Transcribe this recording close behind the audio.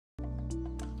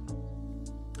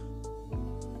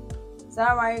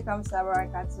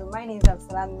Assalamualaikum. My name is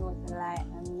Absalami Motalai.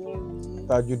 I'm here with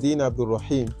Tajudeen Abdur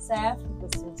Raheem. So I have a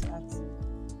question to ask you.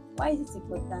 Why is it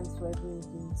important for every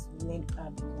Muslim to learn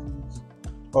Arabic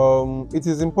language? It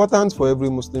is important for every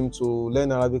Muslim to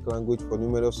learn Arabic language for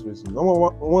numerous reasons.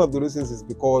 One of the reasons is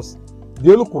because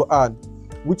the Holy Quran,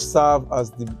 which serves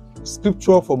as the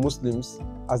scripture for Muslims,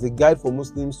 as a guide for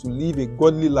Muslims to live a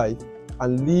godly life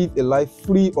and live a life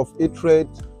free of hatred,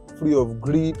 free of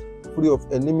greed, free of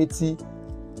enmity,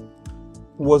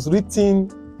 was written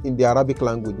in the Arabic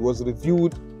language, was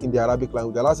reviewed in the Arabic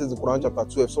language. Allah says in Quran chapter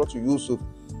 12, Surah to Yusuf,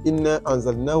 Inna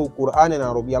anzalnahu Qur'anan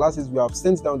Arabiy. Allah says we have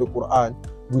sent down the Quran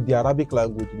with the Arabic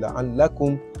language,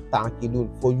 la'allakum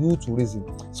ta'qilun, for you to reason.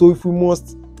 So if we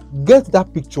must get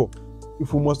that picture,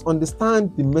 if we must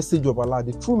understand the message of Allah,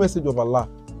 the true message of Allah,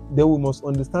 then we must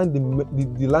understand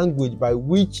the language by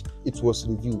which it was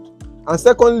reviewed. And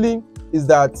secondly is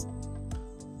that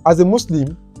as a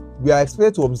Muslim, we are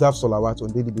expected to observe salawat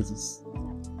on a daily basis.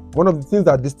 One of the things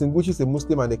that distinguishes a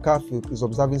Muslim and a kafir is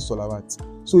observing salawat.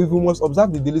 So if we must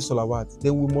observe the daily salawat,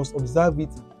 then we must observe it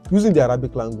using the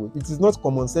Arabic language. It is not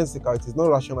commonsensical, it is not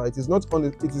rational, it is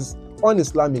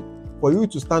un-Islamic for you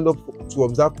to stand up to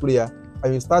observe prayer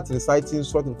and you start reciting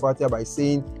Surah Al-Fatiha by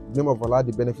saying the name of Allah,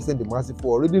 the Beneficent, the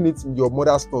Merciful, or reading it in your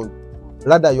mother's tongue.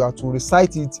 Rather, you are to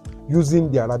recite it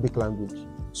using the Arabic language.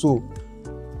 So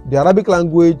the Arabic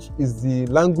language is the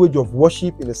language of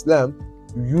worship in Islam.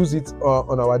 We use it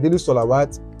on our daily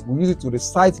salawat. We use it to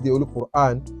recite the Holy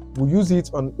Quran. We use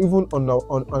it even on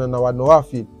our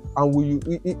nawafil. And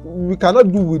we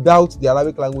cannot do without the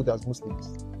Arabic language as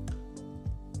Muslims.